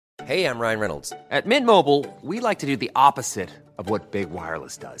Hey, I'm Ryan Reynolds. At Mint Mobile, we like to do the opposite of what Big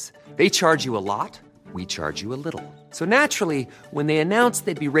Wireless does. They charge you a lot, we charge you a little. So naturally, when they announced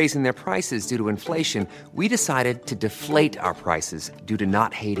they'd be raising their prices due to inflation, we decided to deflate our prices due to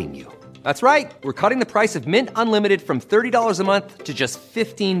not hating you. That's right. We're cutting the price of Mint Unlimited from $30 a month to just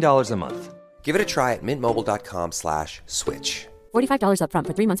 $15 a month. Give it a try at mintmobile.com/switch. $45 up front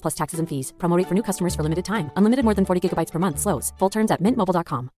for 3 months plus taxes and fees. Promo rate for new customers for limited time. Unlimited more than 40 gigabytes per month. Slows full terms at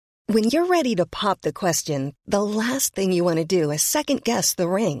mintmobile.com. When you're ready to pop the question, the last thing you want to do is second-guess the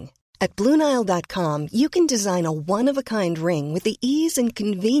ring. At BlueNile.com, you can design a one-of-a-kind ring with the ease and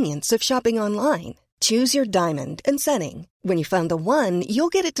convenience of shopping online. Choose your diamond and setting. When you find the one, you'll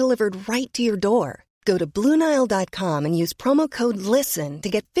get it delivered right to your door. Go to BlueNile.com and use promo code LISTEN to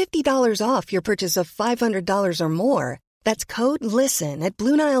get $50 off your purchase of $500 or more. That's code LISTEN at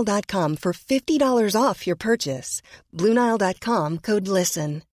BlueNile.com for $50 off your purchase. BlueNile.com, code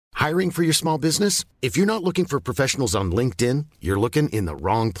LISTEN. Hiring for your small business? If you're not looking for professionals on LinkedIn, you're looking in the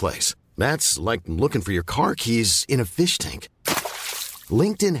wrong place. That's like looking for your car keys in a fish tank.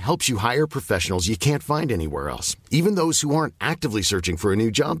 LinkedIn helps you hire professionals you can't find anywhere else, even those who aren't actively searching for a new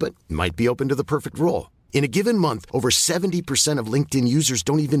job but might be open to the perfect role. In a given month, over 70% of LinkedIn users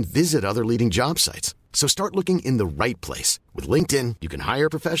don't even visit other leading job sites. So start looking in the right place. With LinkedIn, you can hire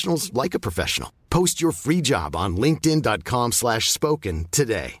professionals like a professional. Post your free job on linkedin.com/spoken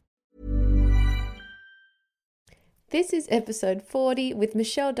today. This is episode 40 with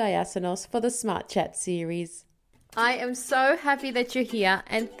Michelle Diasonos for the Smart Chat series. I am so happy that you're here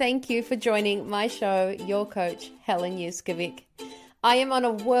and thank you for joining my show, your coach, Helen Yuskovic. I am on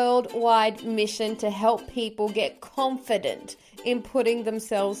a worldwide mission to help people get confident in putting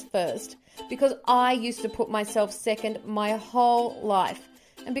themselves first because I used to put myself second my whole life.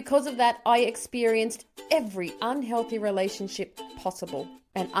 And because of that, I experienced every unhealthy relationship possible.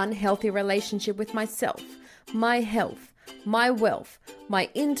 An unhealthy relationship with myself, my health, my wealth, my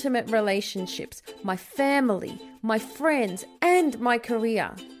intimate relationships, my family, my friends, and my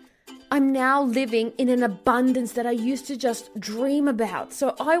career. I'm now living in an abundance that I used to just dream about.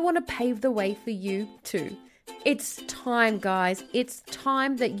 So I want to pave the way for you too. It's time, guys. It's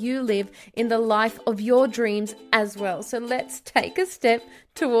time that you live in the life of your dreams as well. So let's take a step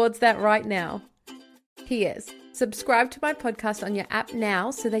towards that right now. P.S. Subscribe to my podcast on your app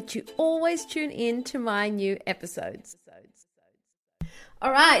now so that you always tune in to my new episodes.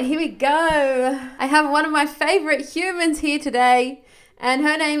 All right, here we go. I have one of my favorite humans here today. And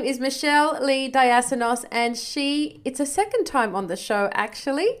her name is Michelle Lee Diasonos, and it's a second time on the show,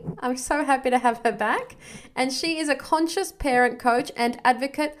 actually. I'm so happy to have her back. And she is a conscious parent coach and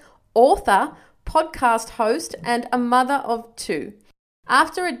advocate, author, podcast host, and a mother of two.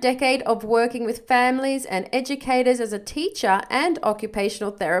 After a decade of working with families and educators as a teacher and occupational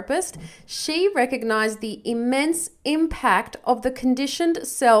therapist, she recognized the immense impact of the conditioned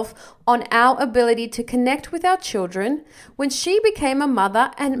self on our ability to connect with our children when she became a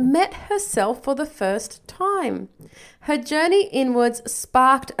mother and met herself for the first time. Her journey inwards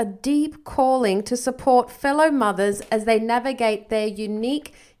sparked a deep calling to support fellow mothers as they navigate their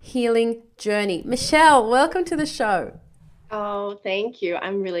unique healing journey. Michelle, welcome to the show. Oh, thank you.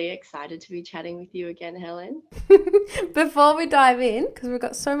 I'm really excited to be chatting with you again, Helen. Before we dive in, because we've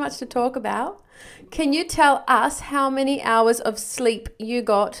got so much to talk about, can you tell us how many hours of sleep you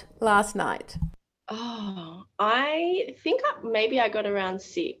got last night? Oh, I think maybe I got around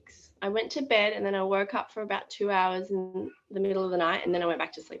 6. I went to bed and then I woke up for about 2 hours in the middle of the night and then I went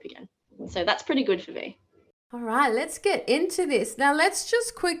back to sleep again. So that's pretty good for me. All right, let's get into this. Now, let's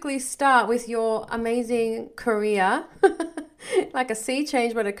just quickly start with your amazing career. Like a sea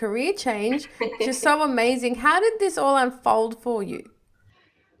change, but a career change. Just so amazing. How did this all unfold for you?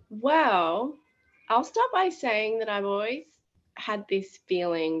 Well, I'll start by saying that I've always had this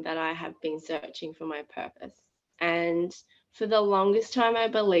feeling that I have been searching for my purpose. And for the longest time, I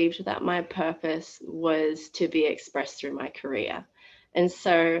believed that my purpose was to be expressed through my career. And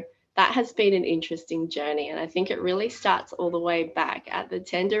so that has been an interesting journey. And I think it really starts all the way back at the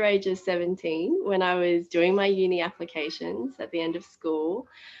tender age of 17 when I was doing my uni applications at the end of school.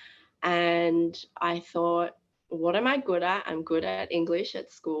 And I thought, what am I good at? I'm good at English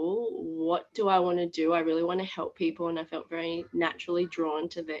at school. What do I want to do? I really want to help people. And I felt very naturally drawn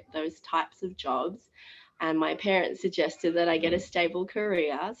to those types of jobs. And my parents suggested that I get a stable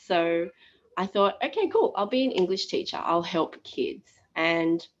career. So I thought, okay, cool. I'll be an English teacher. I'll help kids.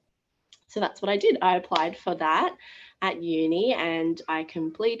 And so that's what I did. I applied for that at uni and I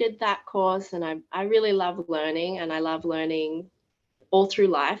completed that course. And I really love learning, and I love learning all through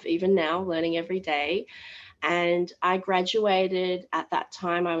life, even now, learning every day. And I graduated at that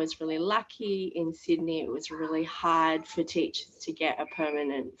time. I was really lucky in Sydney. It was really hard for teachers to get a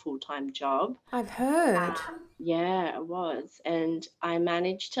permanent full-time job. I've heard. Yeah, it was. And I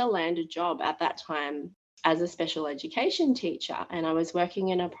managed to land a job at that time as a special education teacher. And I was working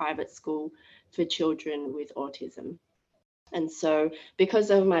in a private school for children with autism. And so because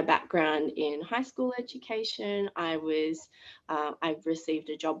of my background in high school education, I received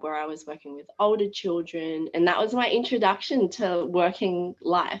a job where I was working with older children. And that was my introduction to working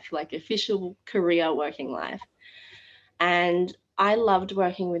life, like official career working life. And I loved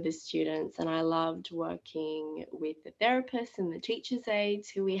working with the students, and I loved working with the therapists and the teachers' aides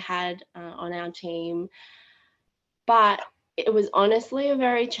who we had on our team. But it was honestly a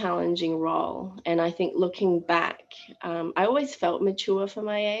very challenging role. And I think looking back, I always felt mature for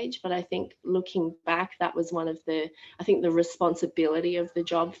my age, but I think looking back, that was I think the responsibility of the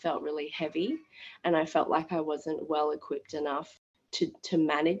job felt really heavy. And I felt like I wasn't well equipped enough to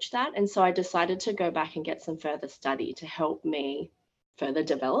manage that. And so I decided to go back and get some further study to help me further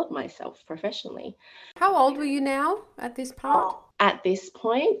develop myself professionally. How old were you now at this part? At this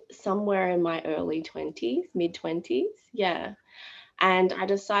point, somewhere in my early 20s, mid-20s, yeah. And I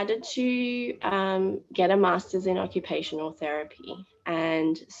decided to get a master's in occupational therapy.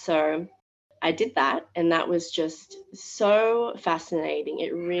 And so I did that, and that was just so fascinating.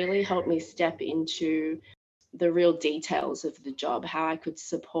 It really helped me step into the real details of the job, how I could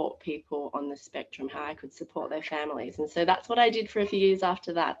support people on the spectrum, how I could support their families. And so that's what I did for a few years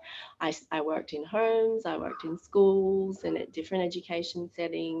after that. I worked in homes, I worked in schools and at different education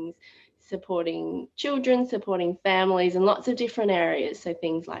settings, supporting children, supporting families in lots of different areas. So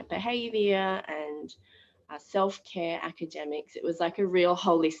things like behavior and self-care, academics. It was like a real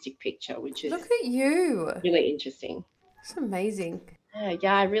holistic picture, which is Look at you. really interesting. It's amazing.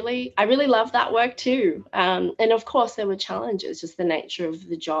 Yeah, I really love that work too. And of course there were challenges, just the nature of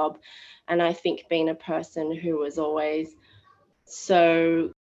the job. And I think being a person who was always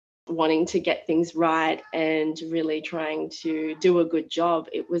so wanting to get things right and really trying to do a good job,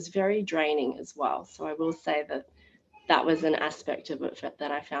 it was very draining as well. So I will say that was an aspect of it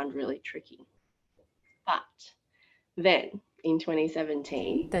that I found really tricky. But then in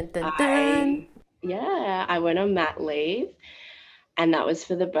 2017, Dun, dun, dun. I went on mat leave. And that was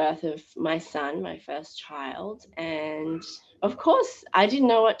for the birth of my son, my first child. And of course, I didn't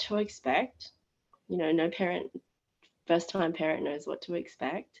know what to expect. You know, no first-time parent knows what to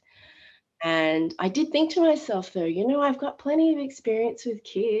expect. And I did think to myself, though, you know, I've got plenty of experience with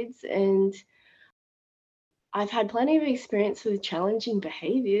kids, and I've had plenty of experience with challenging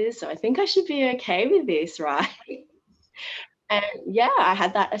behaviors. So I think I should be okay with this, right? And yeah, I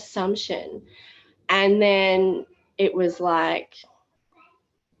had that assumption. And then it was like,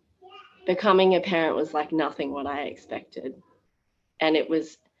 becoming a parent was like nothing what I expected. And it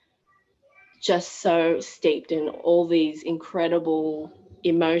was just so steeped in all these incredible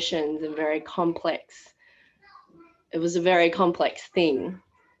emotions and very complex. It was a very complex thing.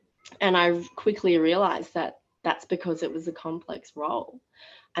 And I quickly realized that that's because it was a complex role.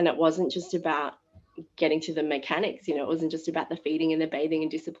 And it wasn't just about getting to the mechanics, you know, it wasn't just about the feeding and the bathing and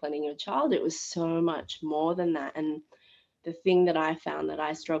disciplining your child. It was so much more than that. And the thing that I found that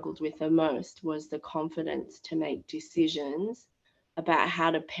I struggled with the most was the confidence to make decisions about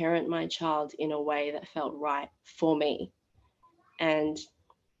how to parent my child in a way that felt right for me. And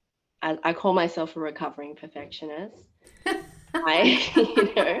I call myself a recovering perfectionist.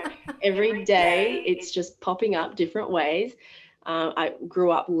 Every day it's just popping up different ways. I grew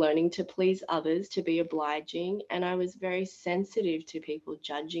up learning to please others, to be obliging, and I was very sensitive to people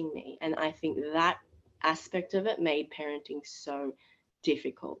judging me. And I think that aspect of it made parenting so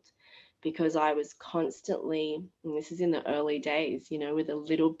difficult, because I was constantly, and this is in the early days, you know, with a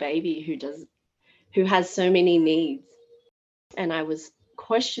little baby who has so many needs, and I was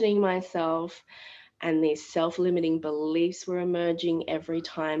questioning myself, and these self-limiting beliefs were emerging every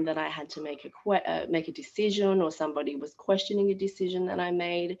time that I had to make a decision, or somebody was questioning a decision that I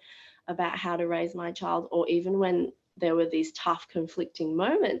made about how to raise my child, or even when there were these tough, conflicting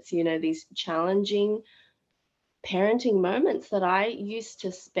moments, you know, these challenging parenting moments that I used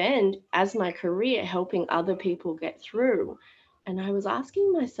to spend as my career helping other people get through. And I was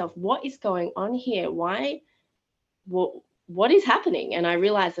asking myself, what is going on here? What is happening? And I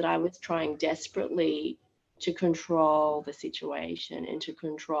realized that I was trying desperately to control the situation and to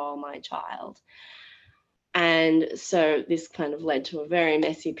control my child. And so this kind of led to a very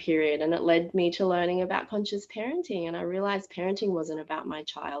messy period, and it led me to learning about conscious parenting. And I realized parenting wasn't about my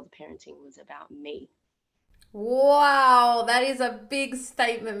child, parenting was about me. Wow, that is a big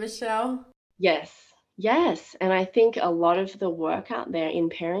statement, Michelle. Yes, Yes, and I think a lot of the work out there in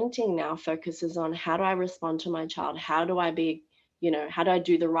parenting now focuses on how do I respond to my child? How do I be, how do I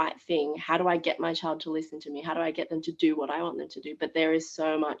do the right thing? How do I get my child to listen to me? How do I get them to do what I want them to do? But there is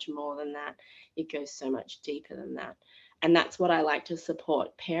so much more than that. It goes so much deeper than that. And that's what I like to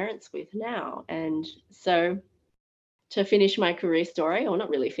support parents with now. And so to finish my career story, or not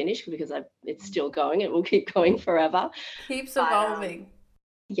really finish because it's still going, it will keep going forever. Keeps evolving.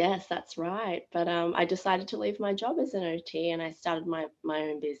 Yes, that's right. But I decided to leave my job as an OT, and I started my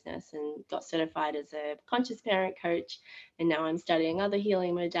own business and got certified as a conscious parent coach. And now I'm studying other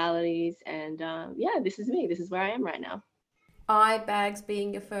healing modalities. And this is me. This is where I am right now. Eye bags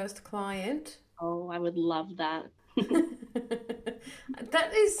being your first client. Oh, I would love that.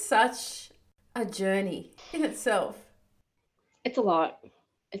 That is such a journey in itself. It's a lot.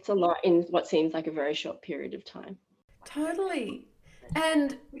 It's a lot in what seems like a very short period of time. Totally.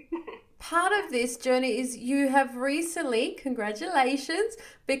 And part of this journey is you have recently, congratulations,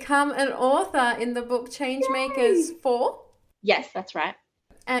 become an author in the book Changemakers 4. Yes, that's right.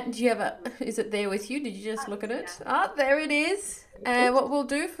 And do you have is it there with you? Did you just look at it? Ah, there it is. And what we'll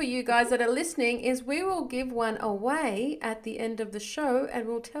do for you guys that are listening is we will give one away at the end of the show, and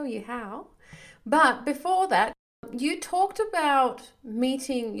we'll tell you how. But before that, you talked about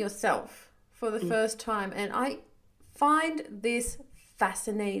meeting yourself for the first time, and I find this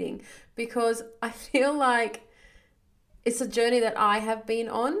fascinating because I feel like it's a journey that I have been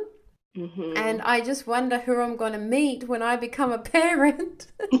on. Mm-hmm. And I just wonder who I'm going to meet when I become a parent.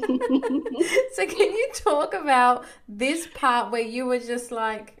 So can you talk about this part where you were just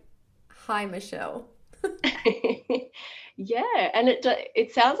like, hi, Michelle? Yeah, and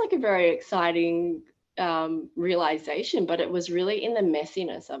it sounds like a very exciting realization, but it was really in the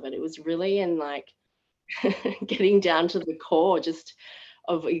messiness of it. It was really in like getting down to the core just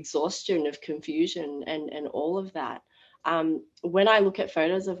of exhaustion, of confusion and all of that. When I look at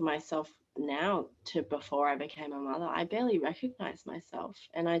photos of myself now to before I became a mother, I barely recognize myself.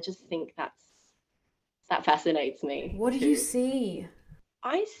 And I just think that fascinates me. What do you see?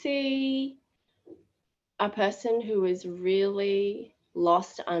 I see a person who is really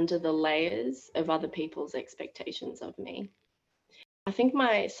lost under the layers of other people's expectations of me. I think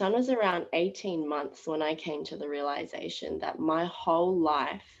my son was around 18 months when I came to the realization that my whole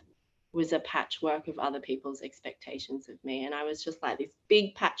life was a patchwork of other people's expectations of me. And I was just like this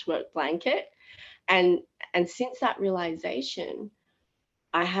big patchwork blanket. And since that realization,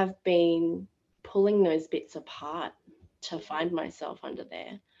 I have been pulling those bits apart to find myself under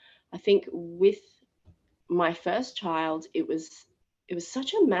there. I think with my first child, it was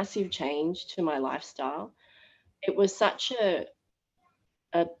such a massive change to my lifestyle. It was such a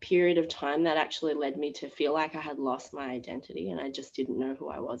period of time that actually led me to feel like I had lost my identity and I just didn't know who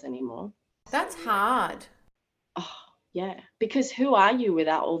I was anymore. That's hard. Oh, yeah. Because who are you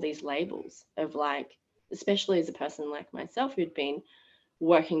without all these labels of like, especially as a person like myself who'd been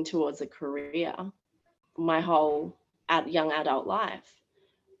working towards a career my whole young adult life.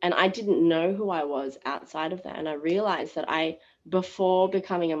 And I didn't know who I was outside of that. And I realized that before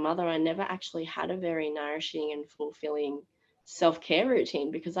becoming a mother, I never actually had a very nourishing and fulfilling self-care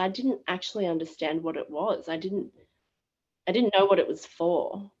routine because I didn't actually understand what it was. I didn't know what it was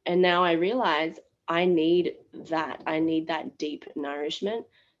for. And now I realize I need that deep nourishment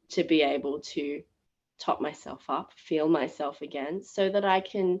to be able to top myself up, feel myself again, so that I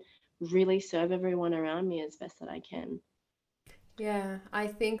can really serve everyone around me as best that I can. Yeah, I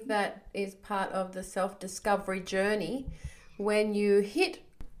think that is part of the self-discovery journey. When you hit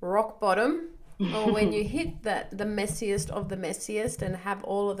rock bottom or when you hit the messiest of the messiest and have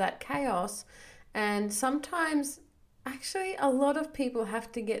all of that chaos, and sometimes actually a lot of people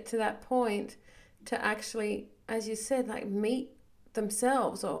have to get to that point to actually, as you said, like meet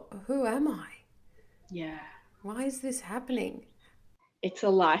themselves, or who am I? Yeah. Why is this happening? It's a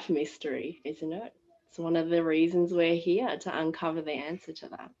life mystery, isn't it? It's one of the reasons we're here, to uncover the answer to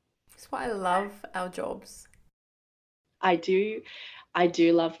that. That's why I love our jobs. I do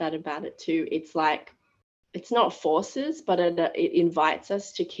love that about it too. It's like, it's not forces, but it invites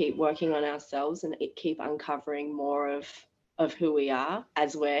us to keep working on ourselves and keep uncovering more of who we are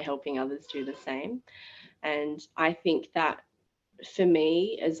as we're helping others do the same. And I think that for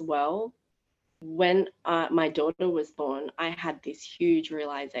me as well, when my daughter was born, I had this huge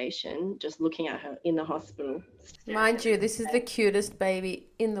realization just looking at her in the hospital. Mind you, this is the cutest baby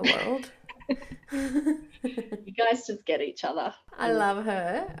in the world. You guys just get each other. I love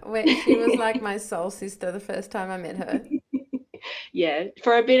her. She was like my soul sister the first time I met her. Yeah,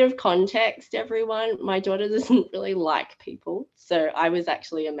 for a bit of context, everyone, my daughter doesn't really like people. So I was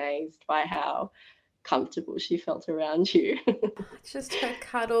actually amazed by how comfortable she felt around you. Just her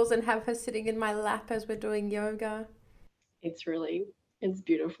cuddles and have her sitting in my lap as we're doing yoga. It's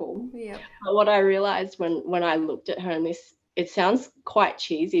beautiful. Yeah. But what I realized when I looked at her, and it sounds quite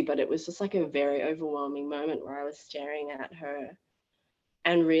cheesy, but it was just like a very overwhelming moment where I was staring at her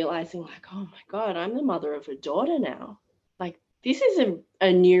and realizing like, oh my God, I'm the mother of a daughter now. Like, this is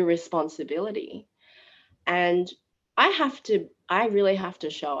a new responsibility. And I really have to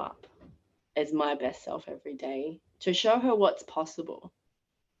show up as my best self every day to show her what's possible.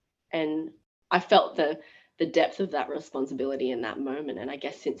 And I felt the depth of that responsibility in that moment. And I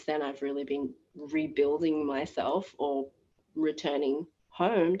guess since then I've really been rebuilding myself or returning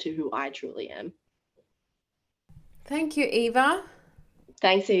home to who I truly am. Thank you, Eva.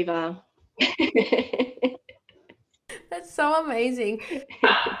 Thanks, Eva. That's so amazing.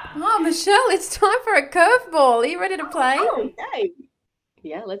 Oh, Michelle, it's time for a curveball. Are you ready to play? Okay.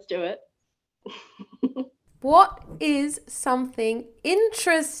 Yeah, let's do it. What is something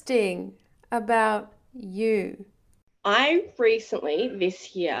interesting about you? I recently,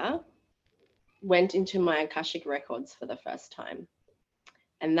 this year, went into my Akashic Records for the first time.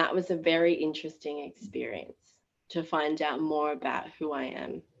 And that was a very interesting experience to find out more about who I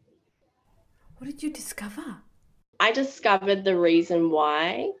am. What did you discover? I discovered the reason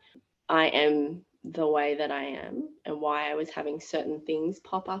why I am the way that I am and why I was having certain things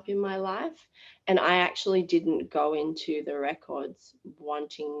pop up in my life. And I actually didn't go into the records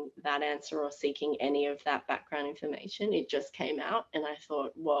wanting that answer or seeking any of that background information. It just came out and I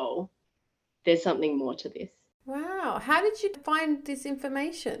thought, whoa, there's something more to this. Wow. How did you find this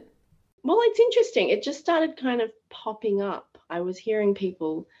information? Well, it's interesting. It just started kind of popping up. I was hearing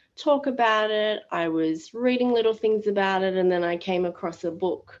people talk about it. I was reading little things about it. And then I came across a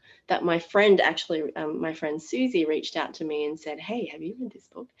book that my friend my friend Susie reached out to me and said, hey, have you read this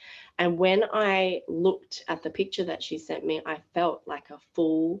book? And when I looked at the picture that she sent me, I felt like a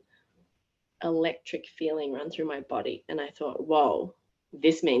full electric feeling run through my body. And I thought, whoa,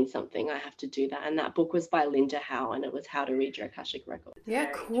 this means something. I have to do that. And that book was by Linda Howe, and it was How to Read Your Akashic Records. Yeah,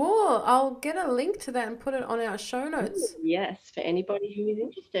 cool. I'll get a link to that and put it on our show notes. Yes, for anybody who is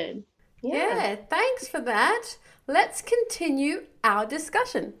interested. Yeah, thanks for that. Let's continue our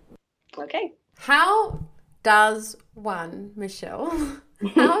discussion. Okay. How does one, Michelle,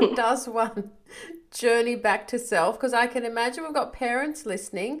 how does one journey back to self? Because I can imagine we've got parents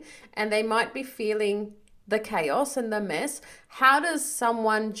listening and they might be feeling the chaos and the mess. How does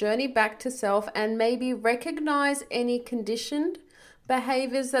someone journey back to self and maybe recognize any conditioned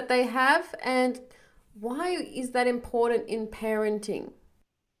behaviors that they have? And why is that important in parenting?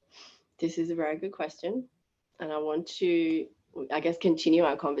 This is a very good question. And I want to, I guess, continue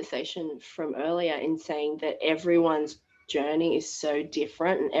our conversation from earlier in saying that everyone's journey is so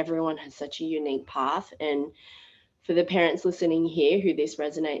different and everyone has such a unique path. And for the parents listening here who this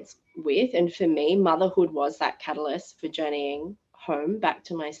resonates with, and for me, motherhood was that catalyst for journeying home back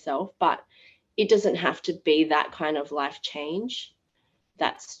to myself. But it doesn't have to be that kind of life change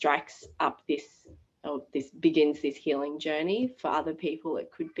that strikes up this begins this healing journey. For other people,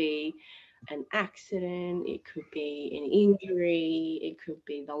 it could be an accident, it could be an injury, it could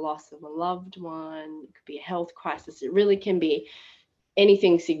be the loss of a loved one, it could be a health crisis. It really can be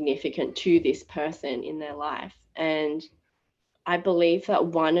anything significant to this person in their life. And I believe that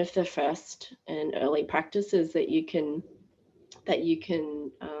one of the first and early practices that you can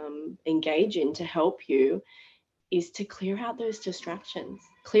engage in to help you is to clear out those distractions,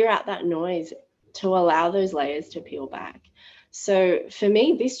 clear out that noise, to allow those layers to peel back. So for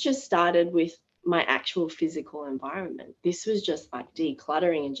me, this just started with my actual physical environment. This was just like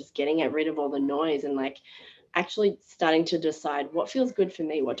decluttering and just getting rid of all the noise and like actually starting to decide what feels good for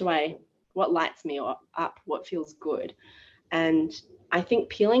me. What lights me up, what feels good. And I think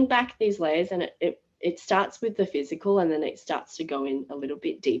peeling back these layers, and it starts with the physical, and then it starts to go in a little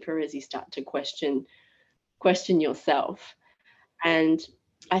bit deeper as you start to question yourself. And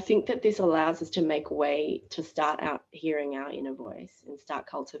I think that this allows us to make way to start out hearing our inner voice and start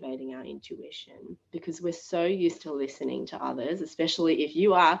cultivating our intuition, because we're so used to listening to others, especially if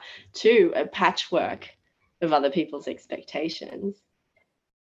you are too a patchwork of other people's expectations.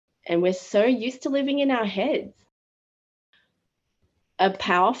 And we're so used to living in our heads. A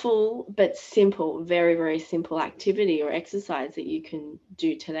powerful but simple, very, very simple activity or exercise that you can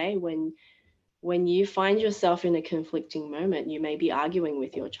do today when you find yourself in a conflicting moment. You may be arguing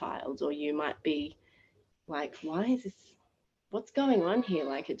with your child, or you might be like, what's going on here?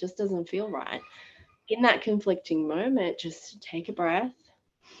 Like, it just doesn't feel right. In that conflicting moment, just take a breath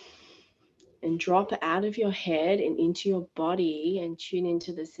and drop out of your head and into your body and tune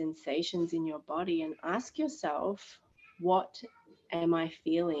into the sensations in your body and ask yourself, what am I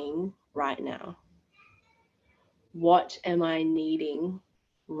feeling right now? What am I needing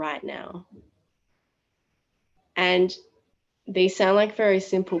right now? And these sound like very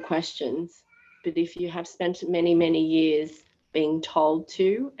simple questions, but if you have spent many, many years being told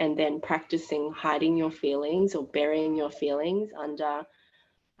to and then practicing hiding your feelings or burying your feelings under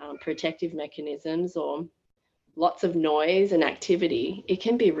protective mechanisms or lots of noise and activity, it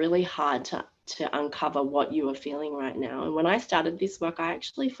can be really hard to uncover what you are feeling right now. And when I started this work, I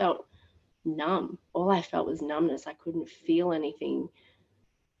actually felt numb. All I felt was numbness. I couldn't feel anything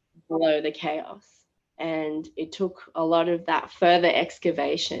below the chaos. And it took a lot of that further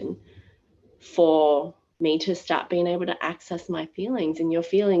excavation for me to start being able to access my feelings. And your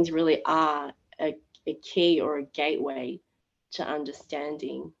feelings really are a key or a gateway to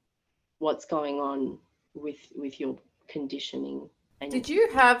understanding what's going on with your conditioning. Did you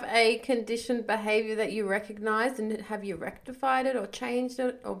have a conditioned behavior that you recognized, and have you rectified it or changed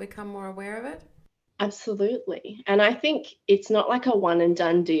it or become more aware of it? Absolutely. And I think it's not like a one and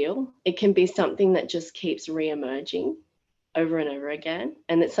done deal. It can be something that just keeps re-emerging over and over again.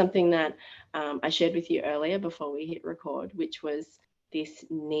 And it's something that I shared with you earlier before we hit record, which was this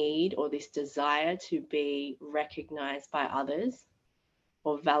need or this desire to be recognized by others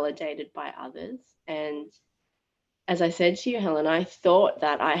or validated by others. And as I said to you, Helen, I thought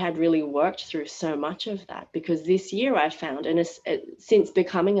that I had really worked through so much of that, because this year I found, and since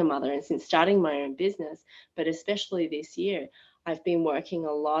becoming a mother and since starting my own business, but especially this year, I've been working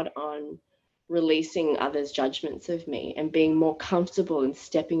a lot on releasing others' judgments of me and being more comfortable and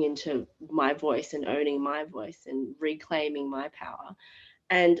stepping into my voice and owning my voice and reclaiming my power.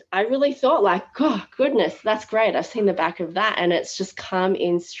 And I really thought like, oh, goodness, that's great. I've seen the back of that. And it's just come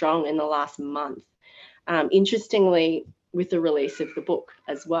in strong in the last month. Interestingly, with the release of the book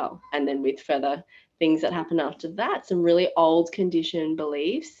as well, and then with further things that happen after that, some really old conditioned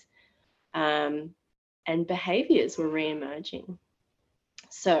beliefs and behaviors were re-emerging.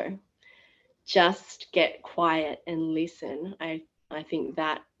 So just get quiet and listen. I think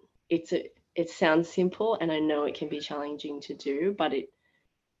that it sounds simple, and I know it can be challenging to do, but it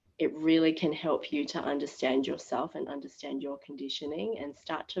really can help you to understand yourself and understand your conditioning and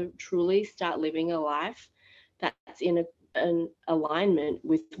start living a life that's in an alignment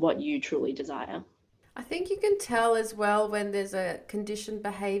with what you truly desire. I think you can tell as well when there's a conditioned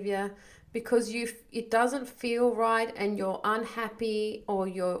behavior because it doesn't feel right and you're unhappy or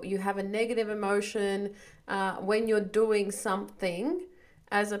you have a negative emotion when you're doing something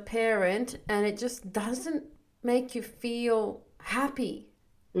as a parent, and it just doesn't make you feel happy.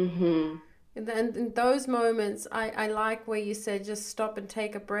 Mm-hmm. And in those moments, I like where you said just stop and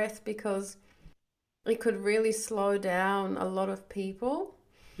take a breath, because it could really slow down a lot of people,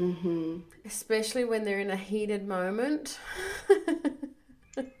 mm-hmm. especially when they're in a heated moment.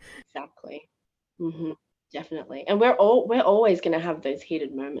 Exactly. Mm-hmm. Definitely. And we're always going to have those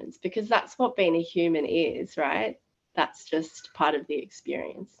heated moments, because that's what being a human is, right? That's just part of the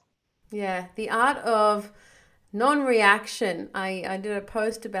experience. Yeah, the art of non-reaction. I did a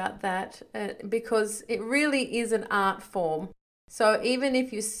post about that because it really is an art form. So even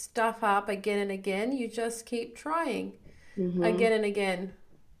if you stuff up again and again, you just keep trying again and again.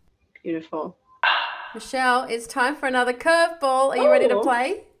 Beautiful. Michelle, it's time for another curveball. Are you ready to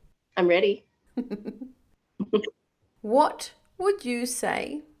play? I'm ready. What would you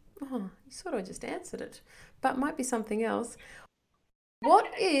say? Oh, you sort of just answered it, but it might be something else. What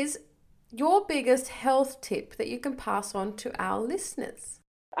is your biggest health tip that you can pass on to our listeners?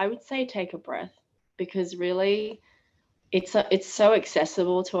 I would say take a breath, because really it's so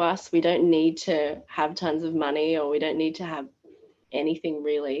accessible to us. We don't need to have tons of money, or we don't need to have anything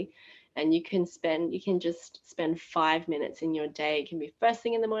really. And you can just spend 5 minutes in your day. It can be first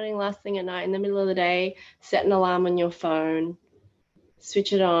thing in the morning, last thing at night, in the middle of the day. Set an alarm on your phone,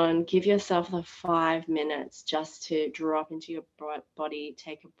 switch it on, give yourself the 5 minutes just to drop into your body,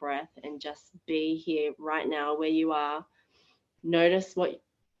 take a breath, and just be here right now where you are. Notice what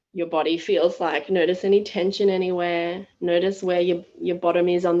your body feels like. Notice any tension anywhere. Notice where your bottom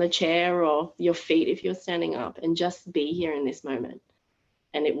is on the chair, or your feet if you're standing up, and just be here in this moment,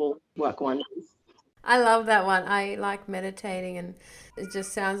 and it will work wonders. I love that one. I like meditating, and it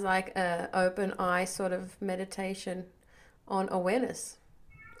just sounds like an open eye sort of meditation on awareness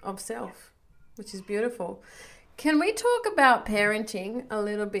of self, which is beautiful. Can we talk about parenting a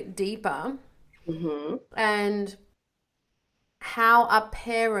little bit deeper? Mm-hmm. And how a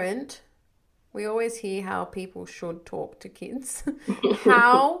parent We always hear how people should talk to kids.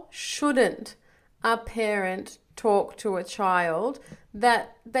 How shouldn't a parent talk to a child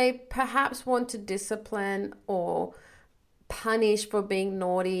that they perhaps want to discipline or punish for being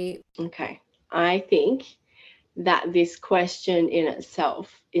naughty? Okay. I think that this question in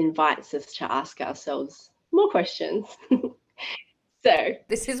itself invites us to ask ourselves more questions. So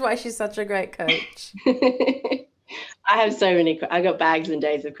This is why she's such a great coach. I have so many, I got bags and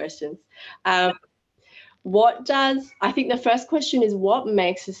days of questions. I think the first question is, what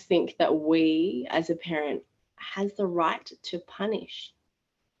makes us think that we as a parent has the right to punish?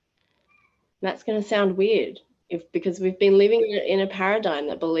 That's going to sound weird because we've been living in a paradigm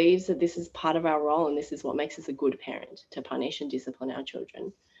that believes that this is part of our role and this is what makes us a good parent, to punish and discipline our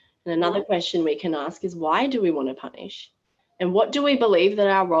children. And another question we can ask is, why do we want to punish? And what do we believe that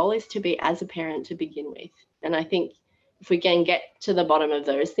our role is to be as a parent to begin with? And I think if we can get to the bottom of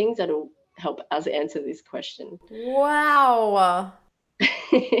those things, that'll help us answer this question. Wow.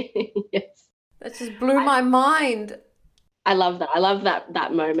 Yes. That just blew my mind. I love that. I love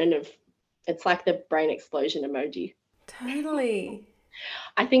that moment of, it's like the brain explosion emoji. Totally.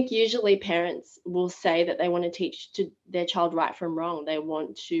 I think usually parents will say that they want to teach their child right from wrong. They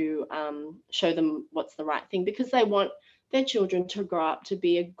want to show them what's the right thing because they want their children to grow up to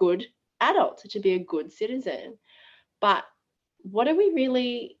be a good adult, to be a good citizen. But what are we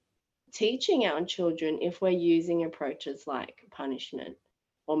really teaching our children if we're using approaches like punishment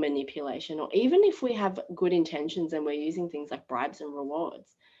or manipulation, or even if we have good intentions and we're using things like bribes and rewards?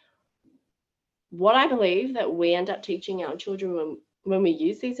 What I believe that we end up teaching our children when we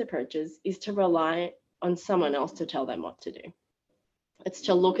use these approaches is to rely on someone else to tell them what to do. It's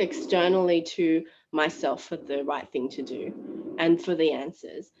to look externally to myself for the right thing to do and for the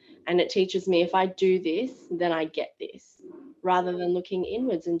answers. And it teaches me, if I do this, then I get this, rather than looking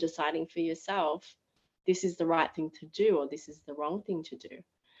inwards and deciding for yourself, this is the right thing to do or this is the wrong thing to do.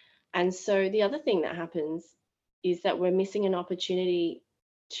 And so the other thing that happens is that we're missing an opportunity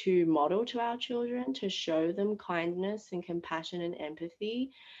to model to our children, to show them kindness and compassion and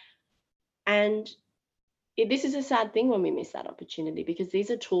empathy. And this is a sad thing when we miss that opportunity, because these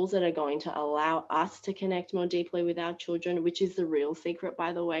are tools that are going to allow us to connect more deeply with our children, which is the real secret,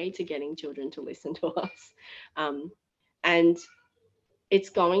 by the way, to getting children to listen to us. And it's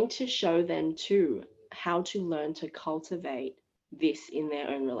going to show them too how to learn to cultivate this in their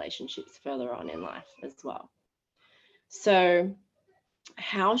own relationships further on in life as well. So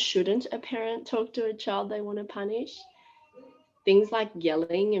how shouldn't a parent talk to a child they want to punish? Things like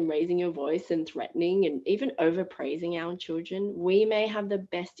yelling and raising your voice and threatening and even overpraising our children. We may have the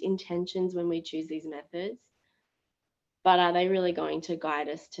best intentions when we choose these methods, but are they really going to guide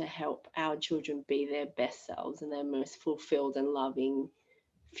us to help our children be their best selves and their most fulfilled and loving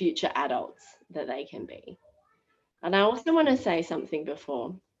future adults that they can be? And I also want to say something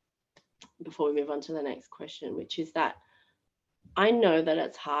before we move on to the next question, which is that I know that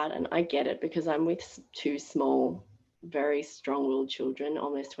it's hard, and I get it because I'm with two small, very strong-willed children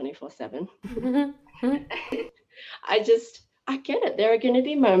almost 24/7. I get it. There are going to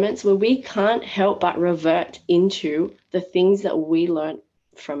be moments where we can't help but revert into the things that we learned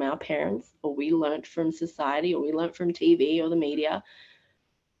from our parents, or we learned from society, or we learned from TV or the media,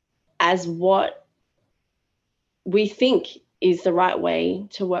 as what we think is the right way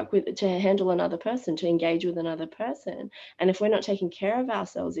to work with, to handle another person, to engage with another person. And if we're not taking care of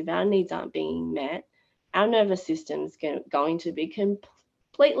ourselves, if our needs aren't being met, our nervous system's going to be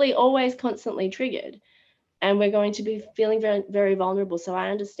completely, always, constantly triggered. And we're going to be feeling very, very vulnerable. So I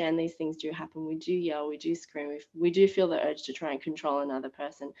understand these things do happen. We do yell, we do scream, we do feel the urge to try and control another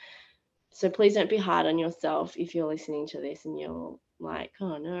person. So please don't be hard on yourself if you're listening to this and you're like,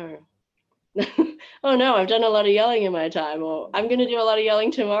 oh no, oh no, I've done a lot of yelling in my time, or I'm going to do a lot of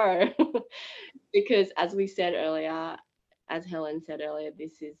yelling tomorrow. Because as we said earlier, as Helen said earlier,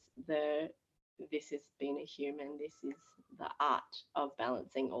 this is being a human. This is the art of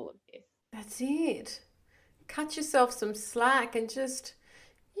balancing all of this. That's it. Cut yourself some slack and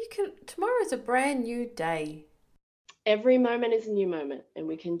tomorrow's a brand new day. Every moment is a new moment, and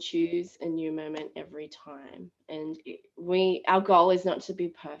we can choose a new moment every time. And our goal is not to be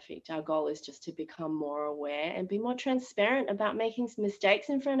perfect. Our goal is just to become more aware and be more transparent about making mistakes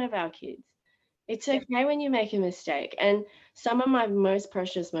in front of our kids. It's okay when you make a mistake. And some of my most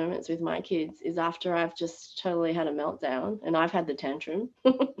precious moments with my kids is after I've just totally had a meltdown and I've had the tantrum.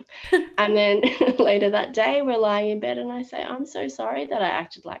 And then later that day, we're lying in bed and I say, I'm so sorry that I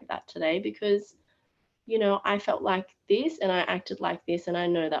acted like that today, because I felt like this and I acted like this, and I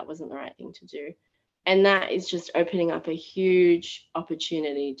know that wasn't the right thing to do. And that is just opening up a huge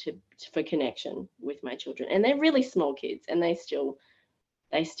opportunity for connection with my children. And they're really small kids, and they still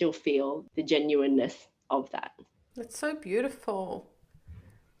feel the genuineness of that. That's so beautiful.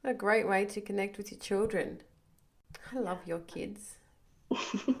 What a great way to connect with your children. I love your kids.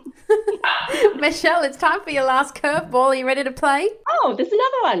 Michelle, it's time for your last curveball. Are you ready to play? Oh, there's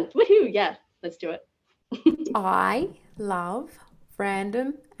another one. Woohoo. Yeah, let's do it. I love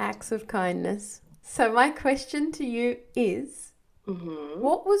random acts of kindness. So my question to you is,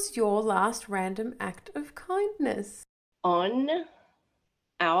 what was your last random act of kindness? On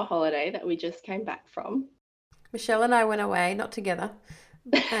our holiday that we just came back from. Michelle and I went away, not together,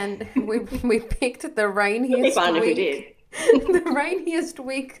 and we picked the rainiest fun week. If we did. The rainiest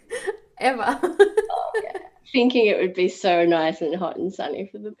week ever. Oh, yeah. Thinking it would be so nice and hot and sunny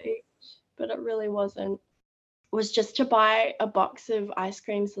for the beach, but it really wasn't. It was just to buy a box of ice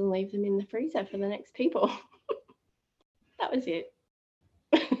creams and leave them in the freezer for the next people. That was it.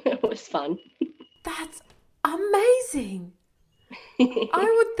 It was fun. That's amazing.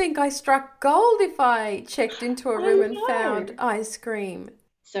 I would think I struck gold if I checked into a room and found ice cream.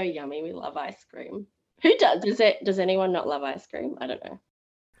 So yummy. We love ice cream. Who does? Does anyone not love ice cream? I don't know.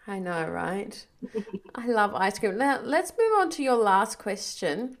 I know, right? I love ice cream. Now, let's move on to your last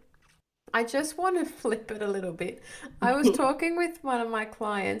question. I just want to flip it a little bit. I was talking with one of my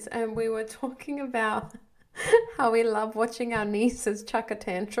clients, and we were talking about how we love watching our nieces chuck a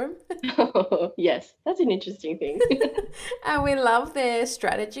tantrum. Oh, yes, that's an interesting thing. And we love their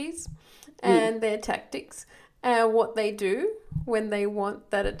strategies and their tactics and what they do when they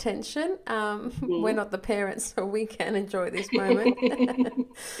want that attention. We're not the parents, so we can enjoy this moment.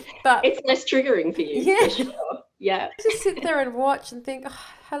 But it's less triggering for you. Yeah. For sure. Yeah. Just sit there and watch and think, oh,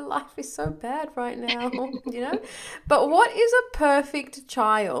 her life is so bad right now, But what is a perfect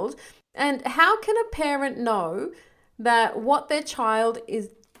child, and how can a parent know that what their child is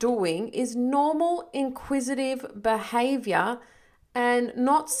doing is normal, inquisitive behavior and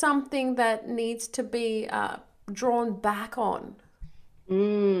not something that needs to be drawn back on?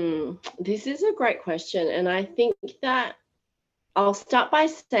 This is a great question. And I think that I'll start by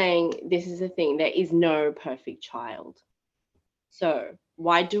saying this is the thing. There is no perfect child. So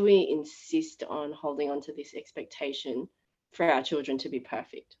why do we insist on holding on to this expectation for our children to be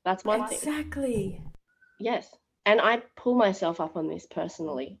perfect? That's one thing. Exactly. Yes. And I pull myself up on this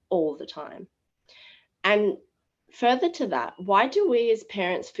personally all the time. And further to that, why do we as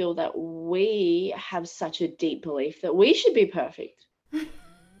parents feel that we have such a deep belief that we should be perfect?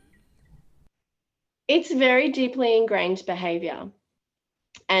 It's very deeply ingrained behavior,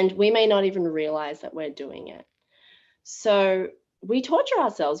 and we may not even realize that we're doing it. So we torture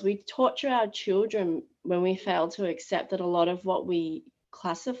ourselves. We torture our children when we fail to accept that a lot of what we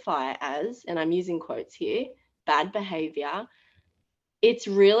classify as, and I'm using quotes here, bad behavior, it's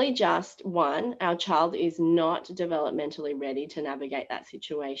really just, one, our child is not developmentally ready to navigate that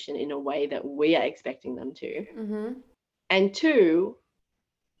situation in a way that we are expecting them to. And two,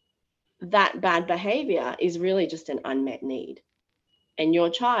 that bad behavior is really just an unmet need. And your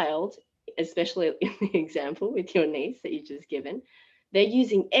child, especially in the example with your niece that you just given, they're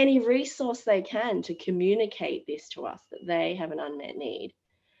using any resource they can to communicate this to us, that they have an unmet need.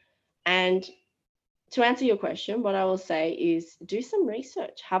 And to answer your question, what I will say is do some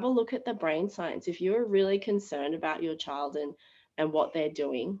research, have a look at the brain science. If you're really concerned about your child and what they're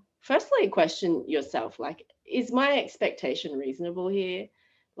doing, firstly, question yourself, like, is my expectation reasonable here?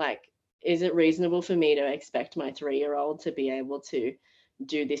 Like, is it reasonable for me to expect my 3-year-old to be able to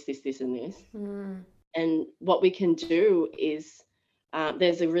do this, and this? And what we can do is,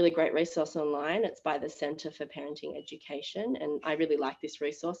 there's a really great resource online. It's by the Center for Parenting Education. And I really like this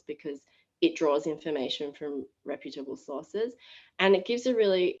resource because it draws information from reputable sources, and it gives a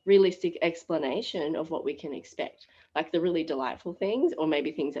really realistic explanation of what we can expect, like the really delightful things or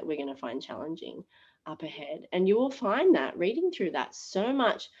maybe things that we're going to find challenging up ahead. And you will find that reading through that, so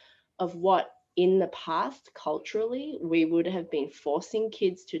much of what in the past culturally we would have been forcing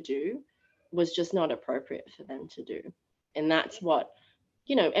kids to do was just not appropriate for them to do. And that's what,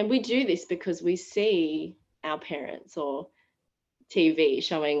 and we do this because we see our parents or TV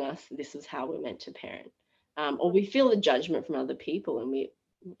showing us this is how we're meant to parent, or we feel the judgment from other people, and we're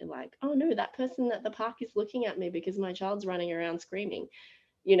like, oh no, that person at the park is looking at me because my child's running around screaming.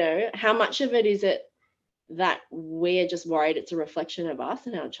 How much of it is it that we're just worried it's a reflection of us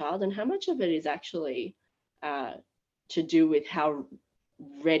and our child, and how much of it is actually to do with how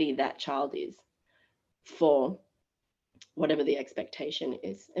ready that child is for whatever the expectation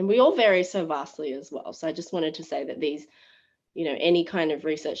is? And we all vary so vastly as well. So I just wanted to say that these any kind of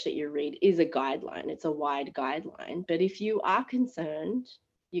research that you read is a guideline. It's a wide guideline. But if you are concerned,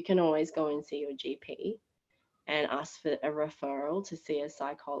 you can always go and see your GP and ask for a referral to see a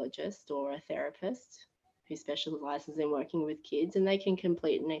psychologist or a therapist who specializes in working with kids, and they can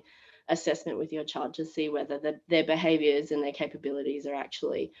complete an assessment with your child to see whether their behaviors and their capabilities are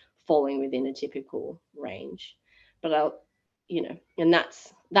actually falling within a typical range. But and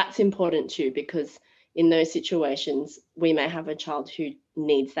that's important too, because in those situations, we may have a child who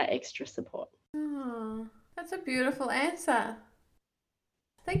needs that extra support. Oh, that's a beautiful answer.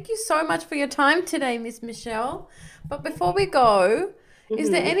 Thank you so much for your time today, Miss Michelle. But before we go, is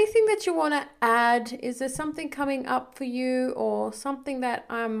there anything that you want to add? Is there something coming up for you, or something that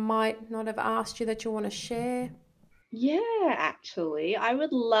I might not have asked you that you want to share? Yeah, actually, I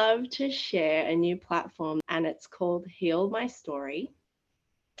would love to share a new platform, and it's called Heal My Story.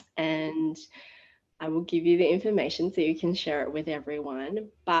 And I will give you the information so you can share it with everyone.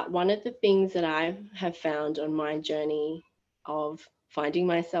 But one of the things that I have found on my journey of finding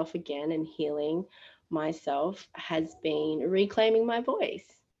myself again and healing myself has been reclaiming my voice,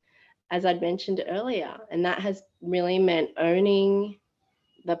 as I'd mentioned earlier. And that has really meant owning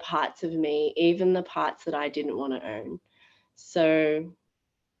the parts of me, even the parts that I didn't want to own. So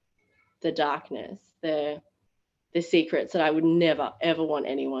the darkness, the secrets that I would never, ever want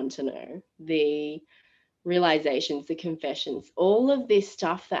anyone to know, the realizations, the confessions, all of this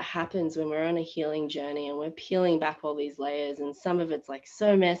stuff that happens when we're on a healing journey and we're peeling back all these layers, and some of it's like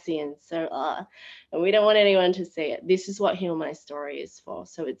so messy and so and we don't want anyone to see it. This is what Heal My Story is for.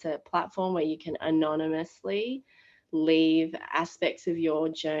 So it's a platform where you can anonymously leave aspects of your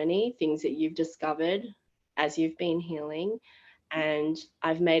journey, things that you've discovered as you've been healing. And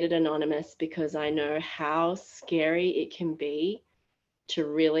I've made it anonymous because I know how scary it can be to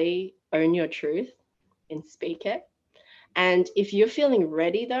really own your truth and speak it. And if you're feeling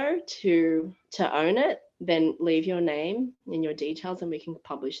ready though to own it, then leave your name and your details and we can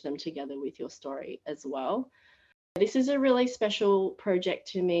publish them together with your story as well. This is a really special project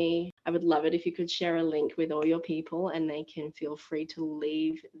to me. I would love it if you could share a link with all your people and they can feel free to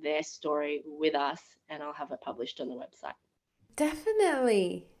leave their story with us, and I'll have it published on the website.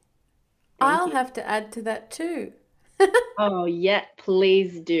 Definitely. I'll have to add to that too. Oh, yeah,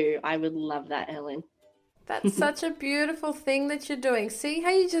 please do. I would love that, Helen. That's such a beautiful thing that you're doing. See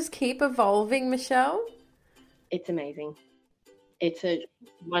how you just keep evolving, Michelle? It's amazing. It's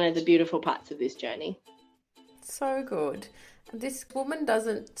one of the beautiful parts of this journey. So good. This woman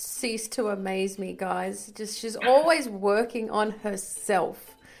doesn't cease to amaze me, guys. She's always working on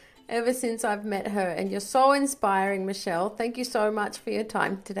herself ever since I've met her. And you're so inspiring, Michelle. Thank you so much for your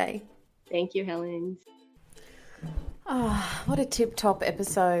time today. Thank you, Helen. What a tip-top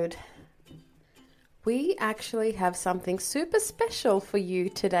episode. We actually have something super special for you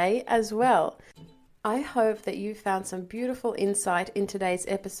today as well. I hope that you found some beautiful insight in today's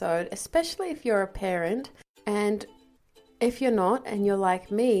episode, especially if you're a parent. And if you're not, and you're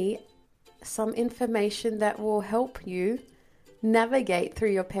like me, some information that will help you navigate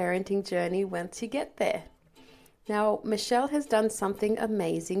through your parenting journey once you get there. Now, Michelle has done something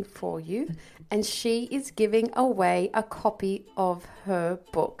amazing for you, and she is giving away a copy of her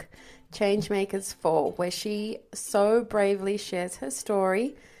book, Changemakers 4, where she so bravely shares her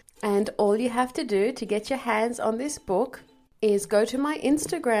story. And all you have to do to get your hands on this book is go to my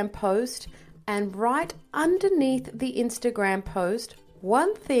Instagram post and write underneath the Instagram post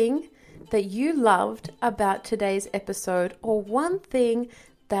one thing that you loved about today's episode, or one thing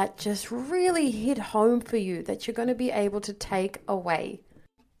that just really hit home for you that you're going to be able to take away.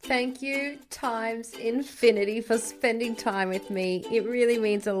 Thank you times infinity for spending time with me. It really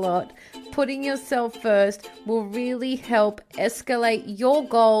means a lot. Putting yourself first will really help escalate your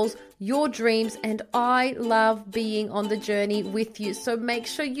goals, your dreams, and I love being on the journey with you. So make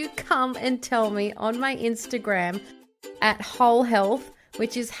sure you come and tell me on my Instagram at Whole Health,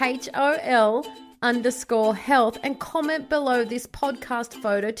 which is HOL_health, and comment below this podcast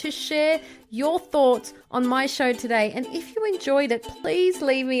photo to share your thoughts on my show today. And if you enjoyed it, please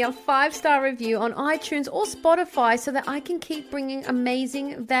leave me a 5-star review on iTunes or Spotify so that I can keep bringing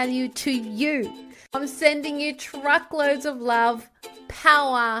amazing value to you. I'm sending you truckloads of love,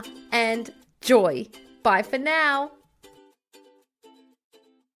 power, and joy. Bye for now.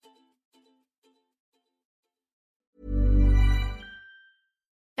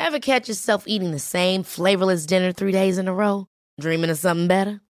 Ever catch yourself eating the same flavorless dinner 3 days in a row? Dreaming of something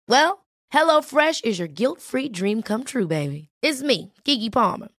better? Well, HelloFresh is your guilt-free dream come true, baby. It's me, Keke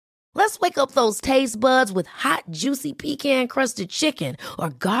Palmer. Let's wake up those taste buds with hot, juicy pecan-crusted chicken or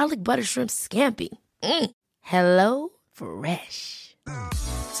garlic butter shrimp scampi. Hello Fresh.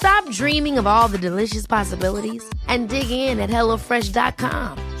 Stop dreaming of all the delicious possibilities and dig in at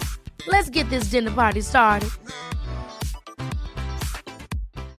HelloFresh.com. Let's get this dinner party started.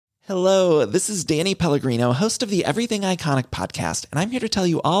 Hello, this is Danny Pellegrino, host of the Everything Iconic podcast, and I'm here to tell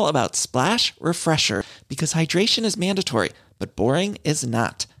you all about Splash Refresher, because hydration is mandatory, but boring is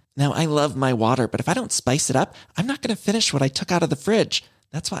not. Now, I love my water, but if I don't spice it up, I'm not going to finish what I took out of the fridge.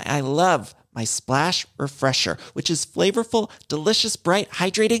 That's why I love my Splash Refresher, which is flavorful, delicious, bright,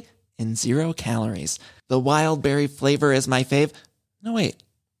 hydrating, and 0 calories. The wild berry flavor is my fave. No, wait,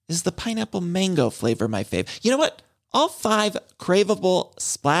 is the pineapple mango flavor my fave? You know what? All 5 craveable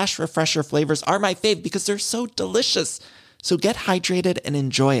Splash Refresher flavors are my fave because they're so delicious. So get hydrated and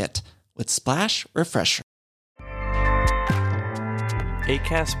enjoy it with Splash Refresher.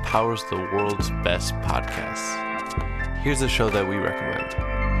 Acast powers the world's best podcasts. Here's a show that we recommend.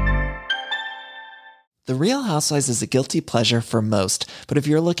 The Real Housewives is a guilty pleasure for most, but if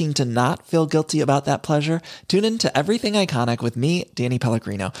you're looking to not feel guilty about that pleasure, tune in to Everything Iconic with me, Danny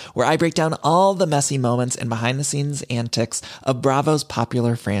Pellegrino, where I break down all the messy moments and behind-the-scenes antics of Bravo's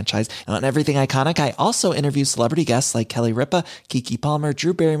popular franchise. And on Everything Iconic, I also interview celebrity guests like Kelly Ripa, Keke Palmer,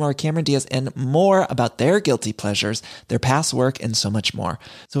 Drew Barrymore, Cameron Diaz, and more about their guilty pleasures, their past work, and so much more.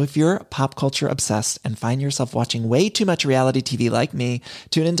 So if you're pop culture obsessed and find yourself watching way too much reality TV like me,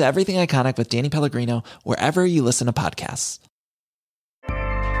 tune in to Everything Iconic with Danny Pellegrino, wherever you listen to podcasts.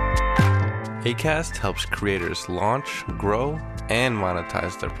 Acast helps creators launch, grow, and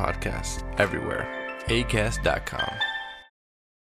monetize their podcasts everywhere. Acast.com.